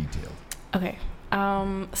be more detailed. Okay.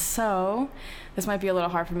 So this might be a little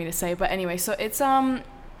hard for me to say, but anyway, so it's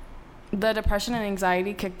the depression and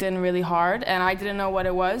anxiety kicked in really hard and I didn't know what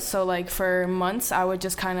it was. So like for months I would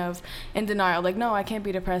just kind of in denial, like, no, I can't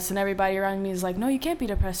be depressed. And everybody around me is like, no, you can't be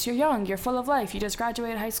depressed. You're young, you're full of life. You just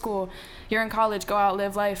graduated high school, you're in college, go out,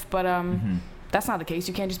 live life. But that's not the case.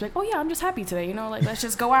 You can't just be like, oh yeah, I'm just happy today. Like let's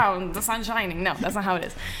just go out and the sun's shining. No, that's not how it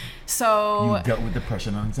is. So You dealt with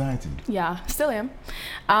depression and anxiety. yeah, still am.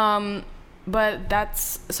 But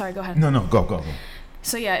that's, sorry, go ahead. No, go.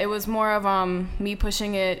 So yeah, it was more of me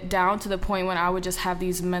pushing it down to the point when I would just have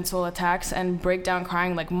these mental attacks and break down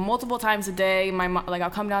crying like multiple times a day. My mom, like I'll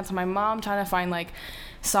come down to my mom trying to find like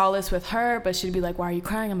solace with her, but she'd be like, "Why are you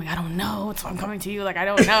crying?" I'm like, "I don't know. So I'm coming to you. Like I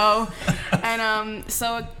don't know." And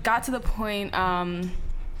so it got to the point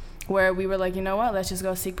where we were like, you know what? Let's just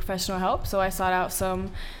go seek professional help. So I sought out some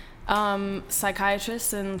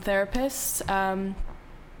psychiatrists and therapists.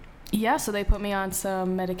 So they put me on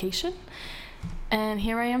some medication. And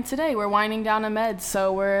here I am today. We're winding down a med,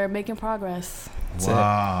 so we're making progress.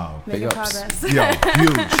 Wow. Making Big ups. progress.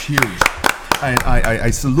 Yeah, huge. And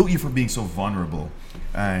I salute you for being so vulnerable.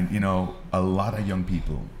 And, a lot of young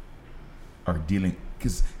people are dealing,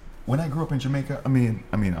 because when I grew up in Jamaica, I mean,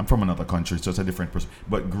 I'm from another country, so it's a different person.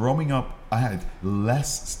 But growing up, I had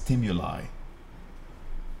less stimuli,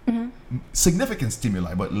 significant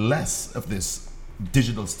stimuli, but less of this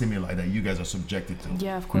digital stimuli that you guys are subjected to.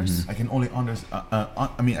 Yeah, of course. I can only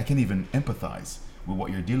I can even empathize with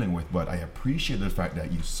what you're dealing with, but I appreciate the fact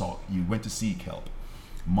that you went to seek help.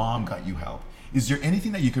 Mom got you help. Is there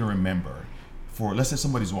anything that you can remember for, let's say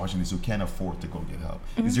somebody's watching this who can't afford to go get help?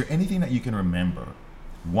 Is there anything that you can remember,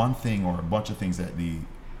 one thing or a bunch of things that the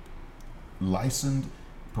licensed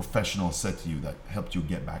professional said to you that helped you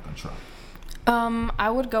get back on track? I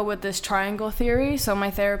would go with this triangle theory. So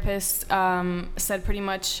my therapist said pretty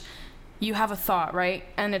much you have a thought, right?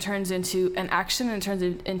 And it turns into an action and it turns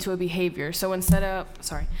into a behavior. So instead of,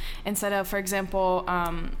 for example,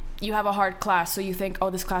 you have a hard class, so you think,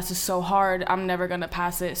 oh, this class is so hard, I'm never going to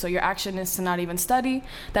pass it. So your action is to not even study.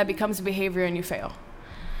 That becomes a behavior and you fail.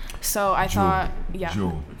 So I thought, yeah.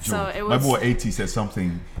 Jewel. So it was. My boy AT said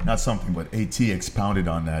something, not something, but AT expounded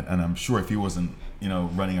on that. And I'm sure if he wasn't,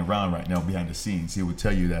 running around right now behind the scenes, he would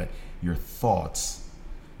tell you that your thoughts,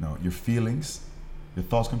 your feelings, your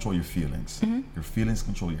thoughts control your feelings. Mm-hmm. Your feelings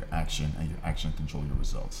control your action, and your action control your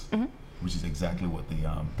results. Mm-hmm. Which is exactly what the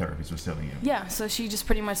therapist was telling you. Yeah, so she just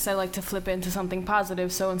pretty much said like to flip it into something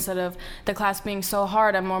positive. So instead of the class being so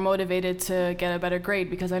hard, I'm more motivated to get a better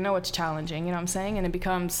grade because I know it's challenging, you know what I'm saying? And it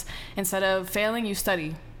becomes, instead of failing, you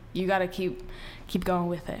study. You got to keep going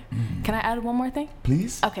with it. Mm. Can I add one more thing?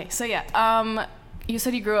 Please. Okay, so yeah, you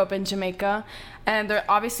said you grew up in Jamaica, and there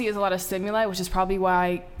obviously is a lot of stimuli, which is probably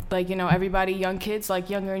why everybody, young kids,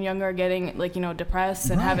 younger and younger, are getting depressed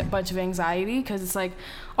and have a bunch of anxiety because it's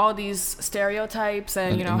all these stereotypes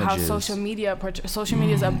and how social media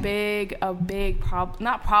is a big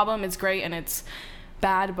problem. It's great and it's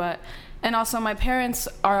bad, and also my parents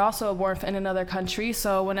are also born in another country,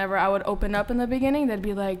 so whenever I would open up in the beginning, they'd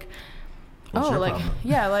be like,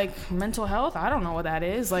 mental health, I don't know what that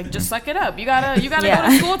is. Just suck it up. You gotta go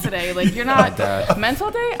to school today. You're not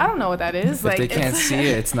mental day. I don't know what that is. If they can't see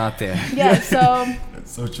it, it's not there. Yeah. So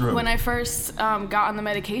that's so true. When I first got on the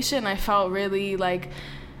medication, I felt really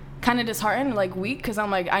kind of disheartened, weak, because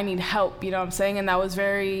I'm I need help. You know what I'm saying? And that was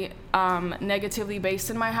very negatively based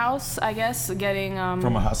in my house, I guess. Getting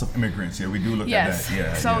from a house of immigrants. Yeah, we do look at that.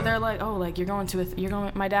 Yeah. So they're you're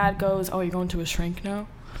going. My dad goes, oh, you're going to a shrink now.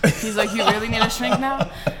 He's like, you really need a shrink now?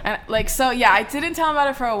 And I didn't tell him about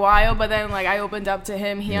it for a while, but then I opened up to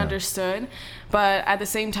him. He understood. But at the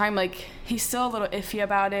same time, he's still a little iffy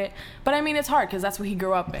about it. But I mean, it's hard because that's what he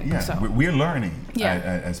grew up in. Yeah, so. We're learning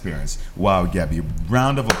as parents. Wow, Gabby,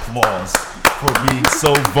 round of applause for being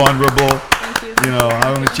so vulnerable. Thank you.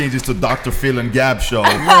 I want to change this to Dr. Phil and Gab show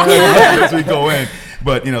as we go in.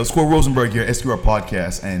 But, Squirrel Rosenberg here, SQR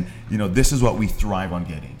Podcast. And, this is what we thrive on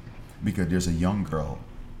getting. Because there's a young girl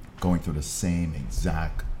going through the same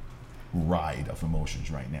exact ride of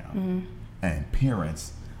emotions right now. Mm-hmm. And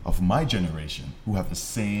parents of my generation who have the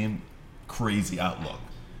same crazy outlook,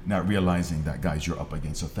 not realizing that, guys, you're up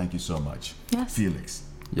against. So thank you so much. Yes. Felix.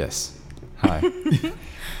 Yes. Hi.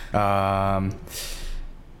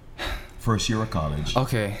 First year of college.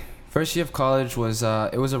 Okay. First year of college was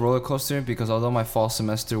it was a roller coaster because although my fall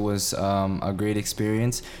semester was a great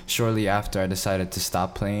experience, shortly after I decided to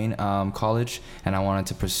stop playing college and I wanted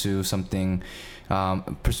to pursue something,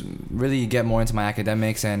 really get more into my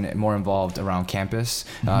academics and more involved around campus,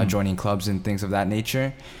 joining clubs and things of that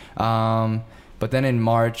nature. But then in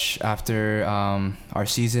March, after our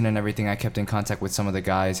season and everything, I kept in contact with some of the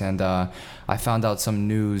guys, and I found out some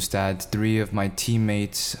news that 3 of my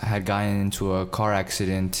teammates had gotten into a car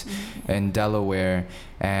accident in Delaware,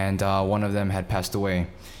 and one of them had passed away.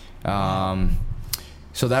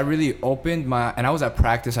 So that really opened my... And I was at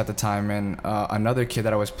practice at the time, and another kid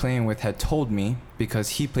that I was playing with had told me, because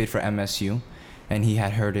he played for MSU, and he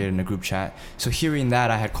had heard it in a group chat. So hearing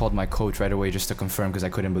that, I had called my coach right away just to confirm because I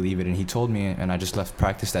couldn't believe it. And he told me, and I just left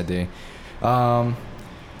practice that day.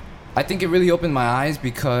 I think it really opened my eyes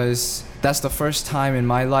because that's the first time in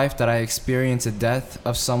my life that I experienced a death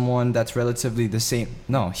of someone that's relatively the same.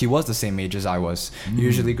 No, he was the same age as I was.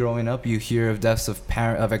 Usually growing up, you hear of deaths of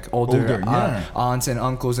older aunts and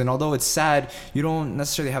uncles. And although it's sad, you don't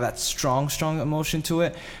necessarily have that strong emotion to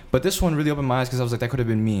it. But this one really opened my eyes because I was like, that could have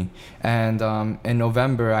been me. And in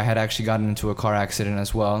November, I had actually gotten into a car accident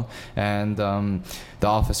as well. And the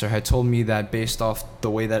officer had told me that based off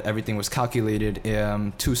the way that everything was calculated,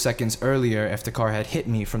 2 seconds earlier, if the car had hit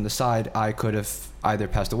me from the side, I could have either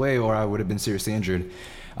passed away or I would have been seriously injured.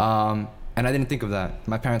 And I didn't think of that.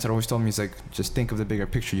 My parents had always told me, it's like, just think of the bigger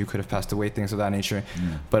picture. You could have passed away, things of that nature.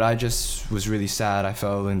 But I just was really sad. I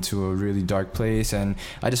fell into a really dark place, and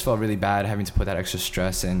I just felt really bad having to put that extra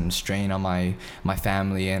stress and strain on my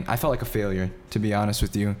family. And I felt like a failure, to be honest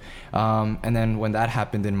with you. And then when that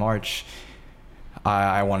happened in March,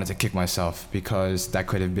 I wanted to kick myself because that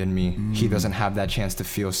could have been me. He doesn't have that chance to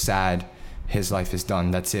feel sad. His life is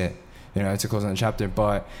done. That's it. It's a close on the chapter.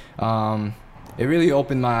 But it really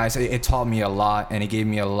opened my eyes. It taught me a lot, and it gave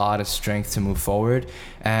me a lot of strength to move forward.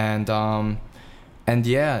 And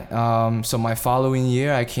And so my following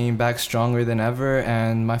year, I came back stronger than ever.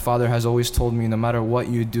 And my father has always told me, no matter what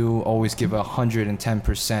you do, always give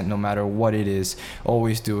 110%, no matter what it is.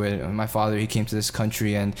 Always do it. And my father, he came to this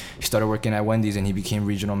country and he started working at Wendy's and he became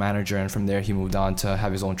regional manager. And from there, he moved on to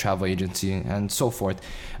have his own travel agency and so forth.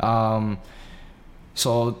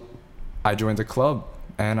 So I joined the club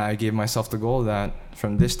and I gave myself the goal that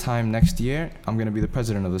from this time next year, I'm going to be the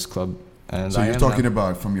president of this club. And So you're talking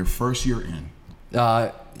about from your first year in?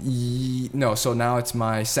 No, so now it's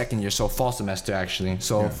my second year, so fall semester actually.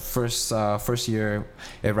 So first year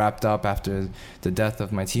it wrapped up after the death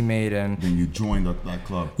of my teammate, and then you joined that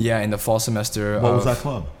club. Yeah, in the fall semester. What was that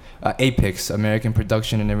club? APICS, American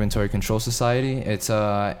Production and Inventory Control Society. It's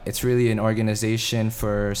really an organization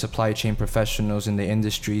for supply chain professionals in the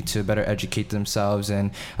industry to better educate themselves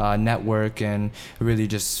and network and really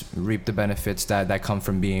just reap the benefits that come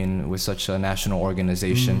from being with such a national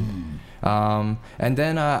organization. And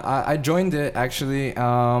then I joined it actually,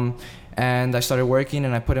 and I started working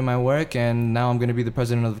and I put in my work, and now I'm going to be the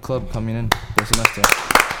president of the club coming in this semester.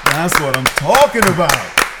 That's what I'm talking about.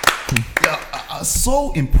 I'm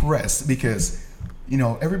so impressed because,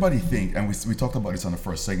 everybody think, and we talked about this on the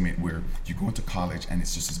first segment, where you go into college and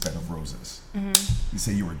it's just this bed of roses. You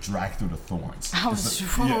say you were dragged through the thorns.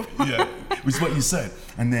 Yeah, which is what you said.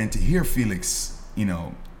 And then to hear Felix,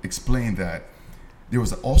 explain that there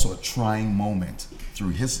was also a trying moment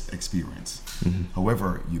through his experience.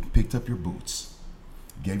 However, you picked up your boots,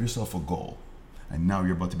 gave yourself a goal, and now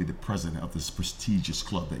you're about to be the president of this prestigious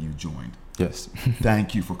club that you joined. Yes.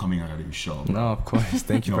 Thank you for coming out of your show. No, of course.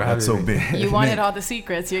 Thank you for having me. That's so big. You wanted all the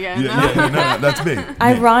secrets. You're getting no, that's big.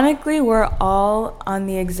 Ironically, we're all on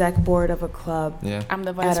the exec board of a club. Yeah. I'm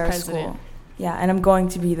the vice at our president. School. Yeah, and I'm going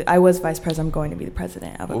to be. I was vice president. I'm going to be the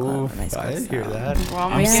president of a club. I didn't hear that. Well,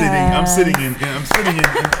 I'm sitting in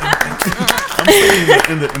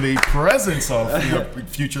the presence of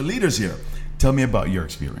future leaders here. Tell me about your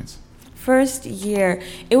experience. First year,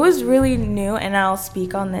 it was really new, and I'll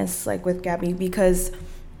speak on this with Gabby because,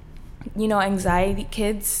 anxiety,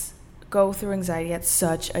 kids go through anxiety at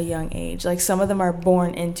such a young age. Some of them are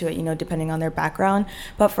born into it, depending on their background.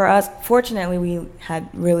 But for us, fortunately, we had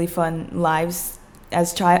really fun lives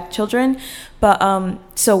as children. But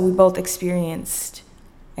so we both experienced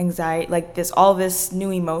anxiety, all this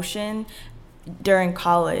new emotion during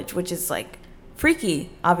college, which is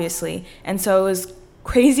freaky, obviously. And so it was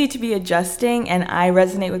crazy to be adjusting, and I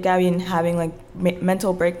resonate with Gabby in having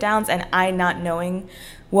mental breakdowns and I not knowing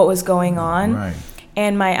what was going on. Right.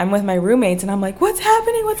 And I'm with my roommates and I'm like, what's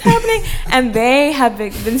happening? And they have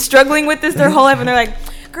been struggling with this their whole life, and they're like,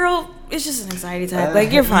 girl, it's just an anxiety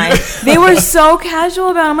attack, you're fine. They were so casual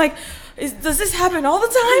about it. I'm like, does this happen all the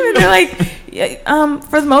time? And they're like, yeah,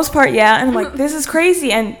 for the most part, yeah. And I'm like, this is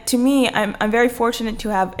crazy. And to me, I'm very fortunate to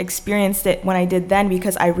have experienced it when I did then,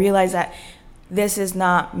 because I realized that this is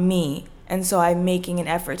not me, and so I'm making an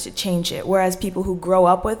effort to change it. Whereas people who grow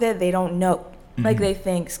up with it, they don't know, they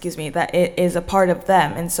think, that it is a part of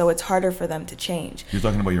them, and so it's harder for them to change. You're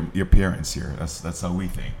talking about your parents here. That's how we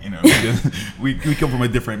think. We come from a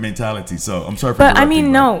different mentality. So I'm sorry for.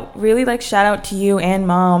 But really, shout out to you and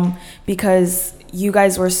Mom, because you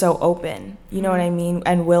guys were so open. You know what I mean,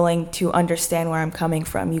 and willing to understand where I'm coming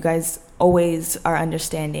from. You guys always are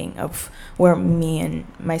understanding of where me and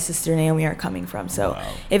my sister Naomi are coming from. So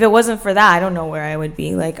if it wasn't for that, I don't know where I would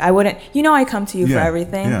be. I wouldn't, I come to you for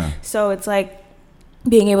everything. Yeah. So it's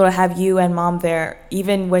being able to have you and Mom there,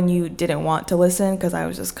 even when you didn't want to listen because I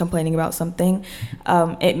was just complaining about something,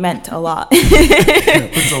 it meant a lot.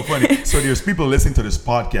 It's so funny. So there's people listening to this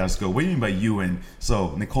podcast go, what do you mean by you? And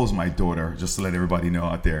so Nicole's my daughter, just to let everybody know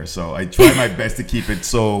out there. So I try my best to keep it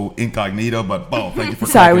so incognito, but thank you for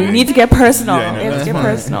sorry, we need to get personal.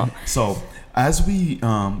 Personal. So as we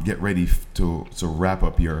get ready to wrap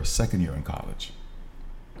up your second year in college.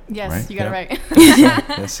 Yes, right? You got it right.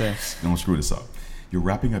 Yes, sir. Don't screw this up. You're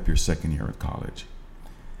wrapping up your second year at college.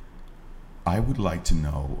 I would like to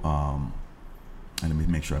know, and let me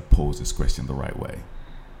make sure I pose this question the right way.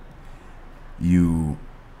 You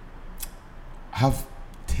have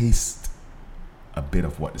tasted a bit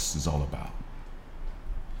of what this is all about.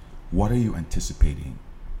 What are you anticipating?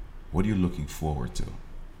 What are you looking forward to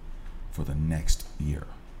for the next year?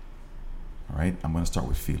 All right, I'm going to start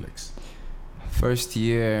with Felix. First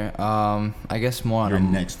year, I guess more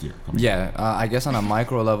on next year. I guess on a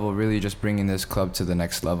micro level, really just bringing this club to the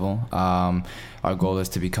next level. Our goal is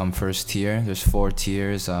to become first tier. There's 4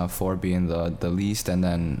 tiers, 4 being the least, and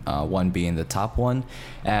then 1 being the top one.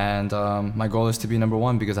 And my goal is to be number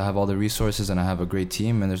 1 because I have all the resources and I have a great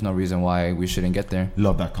team, and there's no reason why we shouldn't get there.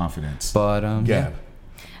 Love that confidence. But Gab.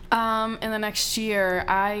 In the next year,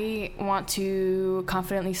 I want to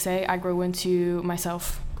confidently say I grew into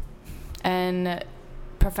myself and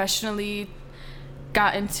professionally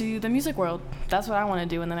got into the music world. That's what I want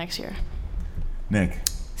to do in the next year. Nick.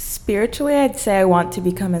 Spiritually, I'd say I want to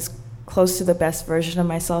become as close to the best version of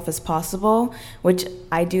myself as possible, which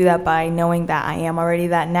I do that by knowing that I am already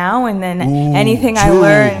that now, and then anything I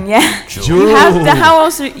learn, you have to, how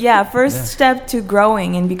else, first step to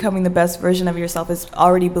growing and becoming the best version of yourself is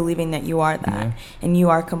already believing that you are that, and you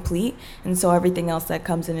are complete, and so everything else that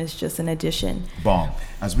comes in is just an addition. Bomb.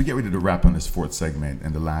 As we get ready to wrap on this fourth segment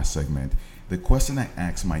and the last segment, the question I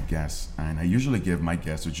ask my guests, and I usually give my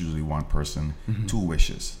guests, which is usually one person, 2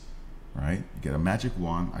 wishes. Right? You get a magic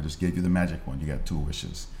wand. I just gave you the magic wand. You got 2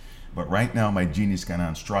 wishes. But right now, my genie's kind of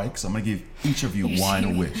on strike, so I'm going to give each of you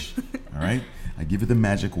one wish. All right? I give you the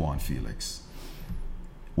magic wand, Felix.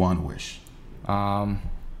 One wish. To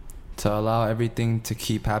allow everything to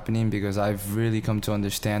keep happening, because I've really come to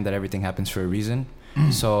understand that everything happens for a reason.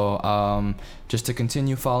 So just to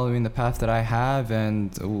continue following the path that I have,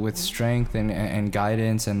 and with strength and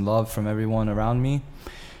guidance and love from everyone around me,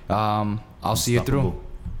 I'll see it through.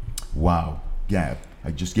 Wow. Gab,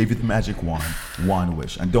 I just gave you the magic wand. One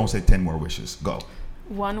wish. And don't say 10 more wishes. Go.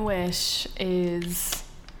 One wish is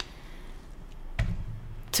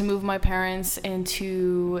to move my parents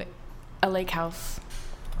into a lake house.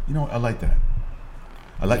 You know what? I like that.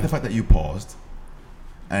 I like the fact that you paused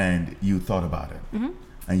and you thought about it. Mm-hmm.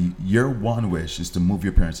 And your one wish is to move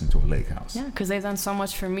your parents into a lake house. Yeah, because they've done so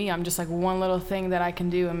much for me. I'm just like one little thing that I can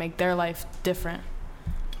do and make their life different.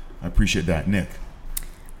 I appreciate that. Nick?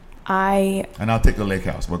 And I'll take the lake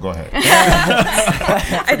house, but go ahead.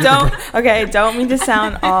 I don't mean to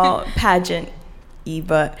sound all pageant-y,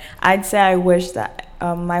 but I'd say I wish that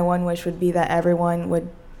my one wish would be that everyone would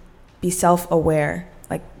be self-aware,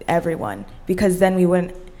 like everyone, because then we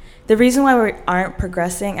wouldn't. The reason why we aren't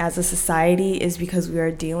progressing as a society is because we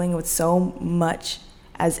are dealing with so much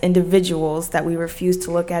as individuals that we refuse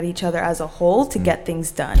to look at each other as a whole to get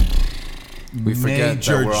things done. We forget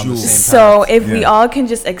that we're on the same path. So if we all can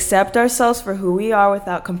just accept ourselves for who we are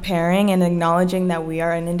without comparing and acknowledging that we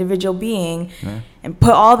are an individual being and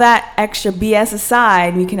put all that extra BS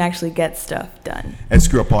aside, we can actually get stuff done.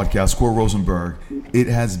 SQL Podcast, Squirrel Rosenberg. It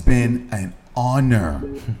has been an honor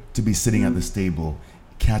to be sitting at this table,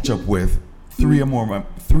 catch up with three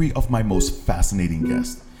of my most fascinating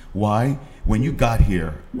guests. Why? When you got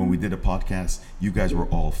here, when we did a podcast, you guys were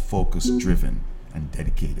all focused, driven, and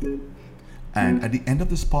dedicated. And at the end of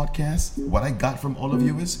this podcast, what I got from all of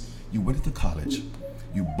you is you went to college,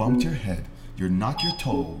 you bumped your head, you knocked your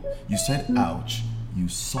toe, you said ouch, you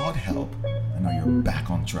sought help, and now you're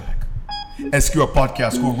back on track. SQL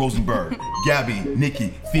Podcast, Squirrel Rosenberg, Gabby,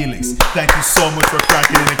 Nikki, Felix, thank you so much for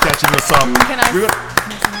cracking in and catching us up.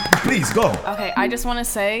 Please go. Okay, I just want to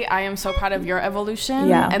say I am so proud of your evolution.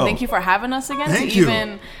 Yeah. And thank you for having us again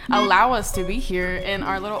even allow us to be here in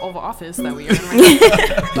our little Oval Office that we are in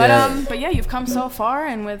right now. But yeah, you've come so far,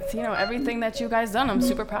 and with everything that you guys done, I'm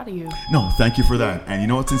super proud of you. No, thank you for that. And you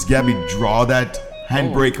know what? Since Gabby draw that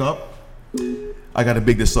handbrake up, I got to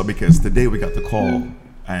big this up because today we got the call,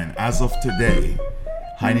 and as of today,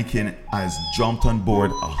 Heineken has jumped on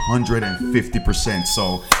board 150%.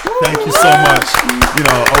 So thank you so much.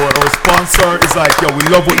 Our sponsor is like, we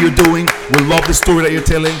love what you're doing. We love the story that you're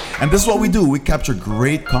telling. And this is what we do. We capture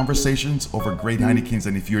great conversations over great Heinekens.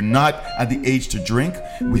 And if you're not at the age to drink,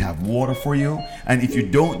 we have water for you. And if you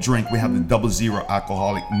don't drink, we have the 0.0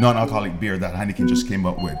 alcoholic, non-alcoholic beer that Heineken just came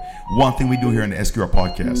up with. One thing we do here in the SQR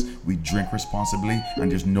Podcast, we drink responsibly,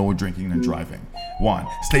 and there's no drinking and driving.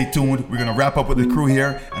 Stay tuned. We're going to wrap up with the crew here.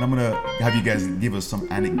 And I'm going to have you guys give us some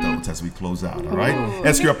anecdotes as we close out, all right?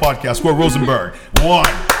 SQR Podcast, Squirrel Rosenberg. Good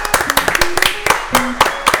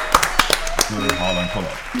Holland pull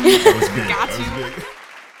up. That was big. Got That you. was big.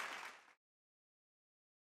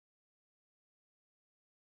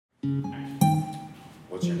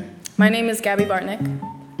 What's your name? My name is Gabby Bartnick.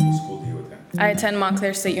 What school do you attend? I attend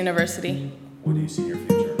Montclair State University. What do you see in your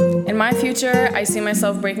future? In my future, I see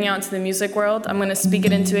myself breaking out into the music world. I'm going to speak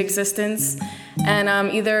it into existence. And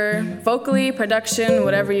either vocally, production,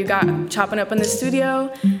 whatever you got chopping up in the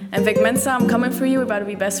studio. And Vic Mensa, I'm coming for you. We're about to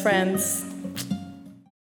be best friends.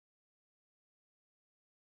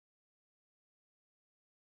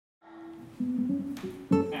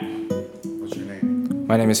 What's your name?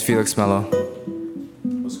 My name is Felix Mello.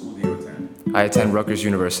 What school do you attend? I attend Rutgers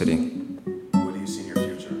University. What do you see in your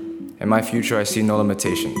future? In my future, I see no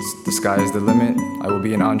limitations. The sky is the limit. I will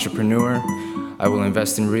be an entrepreneur. I will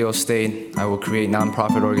invest in real estate. I will create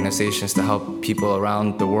nonprofit organizations to help people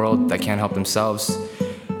around the world that can't help themselves.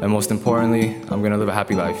 and most importantly, I'm gonna live a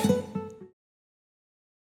happy life.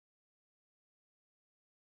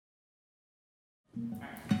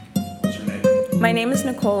 What's your name? My name is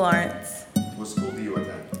Nicole Lawrence. What school do you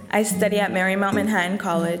attend? I study at Marymount Manhattan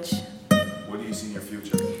College. What do you see in your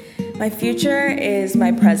future? My future is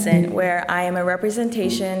my present, where I am a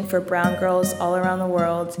representation for brown girls all around the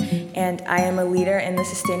world, and I am a leader in the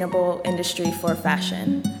sustainable industry for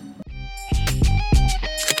fashion.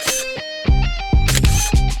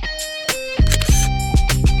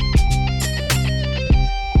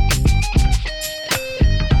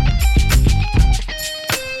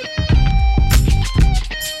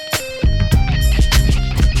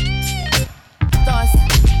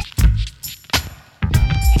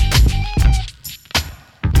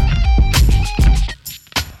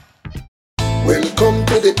 Welcome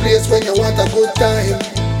to the place when you want a good time.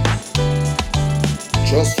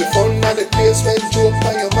 Just for fun and the place when joke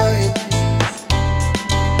on your mind.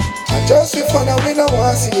 And just for fun and we don't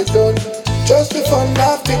want to see you done. Just for fun,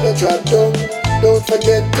 nothing no drop down. Don't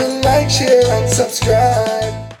forget to like, share and subscribe.